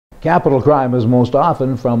Capital crime is most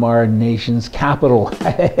often from our nation's capital.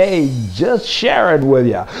 Hey, just share it with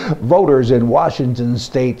you. Voters in Washington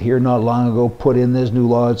state here not long ago put in this new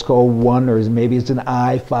law. It's called or maybe it's an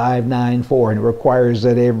I-594, and it requires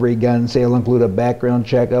that every gun sale include a background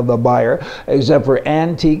check of the buyer, except for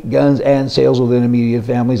antique guns and sales within immediate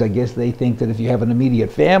families. I guess they think that if you have an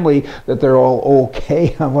immediate family that they're all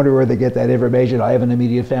okay. I wonder where they get that information. I have an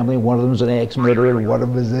immediate family. One of them is an ex-murderer, and one of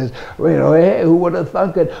them is this. Hey, who would have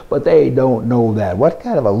thunk it? But they don't know that. What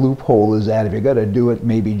kind of a loophole is that? If you're going to do it,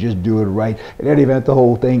 maybe just do it right. In any event, the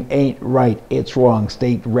whole thing ain't right. It's wrong.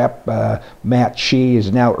 State Rep Matt Shee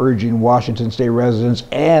is now urging Washington state residents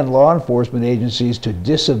and law enforcement agencies to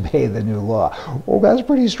disobey the new law. Well, that's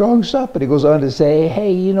pretty strong stuff. But he goes on to say,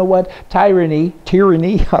 hey, you know what? Tyranny,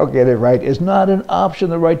 I'll get it right, is not an option.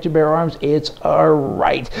 The right to bear arms, it's our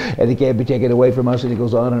right. And it can't be taken away from us. And he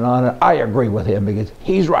goes on. And I agree with him because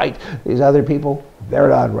he's right. These other people, they're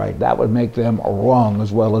not right. That would make them wrong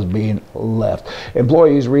as well as being left.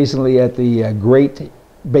 Employees recently at the Great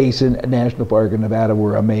Basin National Park in Nevada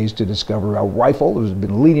were amazed to discover a rifle that has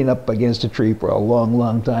been leaning up against a tree for a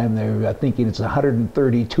long time. They're thinking it's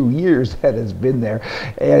 132 years that it's been there,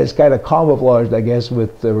 and it's kind of camouflaged, I guess,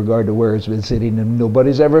 with regard to where it's been sitting, and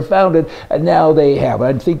nobody's ever found it, and now they have.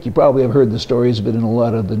 I think you probably have heard the story. It's been in a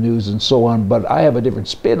lot of the news and so on, but I have a different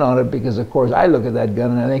spin on it because, of course, I look at that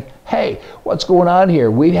gun and I think, hey, what's going on here?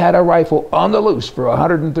 We've had a rifle on the loose for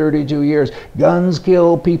 132 years. Guns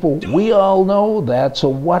kill people. We all know that. So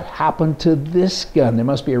what happened to this gun? There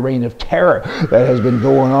must be a reign of terror that has been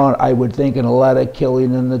going on, I would think, and a lot of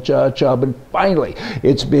killing in the chop. And finally,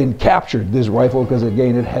 it's been captured, this rifle, because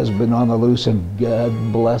again, it has been on the loose, and God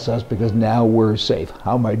bless us because now we're safe.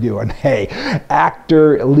 How am I doing? Hey,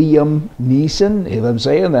 actor Liam Neeson, if I'm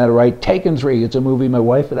saying that right, Taken 3. It's a movie my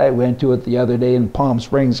wife and I went to it the other day in Palm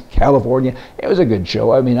Springs, California. It was a good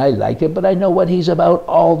show. I mean, I liked it, but I know what he's about.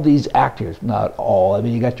 All these actors, not all. I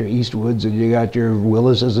mean, you got your Eastwoods and you got your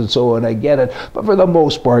Willises and so on. I get it. But for the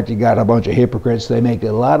most part, you got a bunch of hypocrites. They make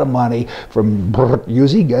a lot of money from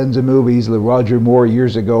using guns in movies. Roger Moore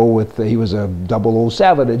years ago with, he was a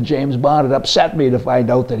 007 and James Bond. It upset me to find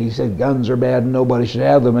out that he said guns are bad and nobody should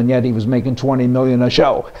have them, and yet he was making $20 million a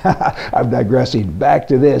show. I'm digressing. Back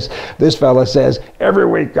to this. This fella says, every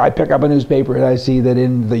week I pick up a newspaper and I see that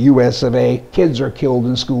in the US of A, kids are killed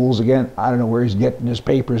in schools again. I don't know where he's getting his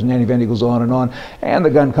papers, and any event he goes on. And the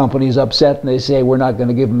gun company's upset, and they say, we're not going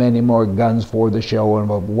to give them any more guns for the show. And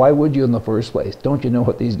why would you in the first place? Don't you know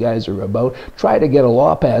what these guys are about? Try to get a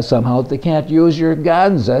law passed somehow that they can't use your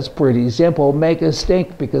guns. That's pretty simple. Make a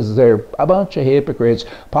stink, because they're a bunch of hypocrites.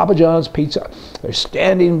 Papa John's Pizza, they're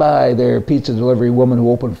standing by their pizza delivery woman who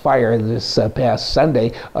opened fire this past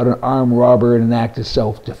Sunday on an armed robber in an act of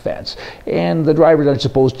self-defense. And the drivers aren't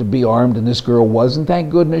supposed to be armed, and this girl wasn't. Thank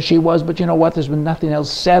goodness she was, but you know what? There's been nothing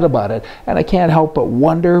else said about it, and I can't help but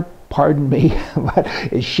wonder, pardon me, but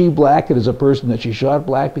is she black, and is a person that she shot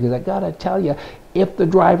black? Because I gotta tell you, if the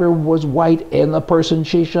driver was white and the person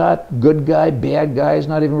she shot, good guy, bad guy, is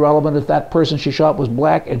not even relevant. If that person she shot was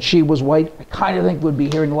black and she was white, I kind of think we'd be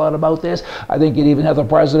hearing a lot about this. I think you'd even have the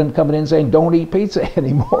president coming in saying, don't eat pizza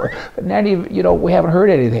anymore. But now, we haven't heard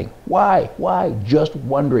anything. Why? Just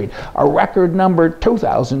wondering. A record number,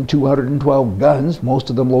 2,212 guns, most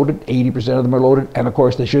of them loaded, 80% of them are loaded, and of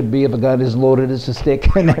course they should be. If a gun isn't loaded, it's a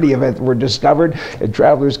stick. In any event, were discovered in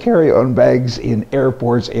travelers' carry-on bags in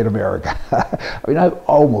airports in America. I mean, I've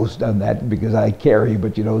almost done that because I carry,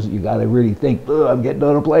 but you got to really think, I'm getting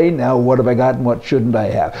on a plane now, what have I got and what shouldn't I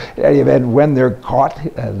have? In any event, when they're caught,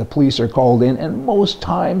 the police are called in, and most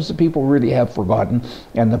times the people really have forgotten,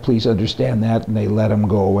 and the police understand that, and they let them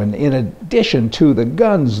go. And in addition to the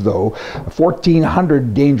guns, though,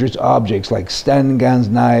 1,400 dangerous objects like stun guns,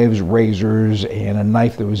 knives, razors, and a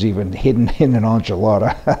knife that was even hidden in an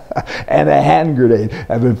enchilada, and a hand grenade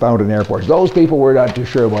have been found in airports. Those people we're not too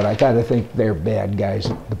sure about. I kind of think they're bad guys,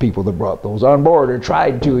 the people that brought those on board or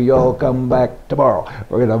tried to. Y'all come back tomorrow.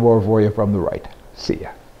 We're going to have more for you from the right. See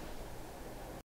ya.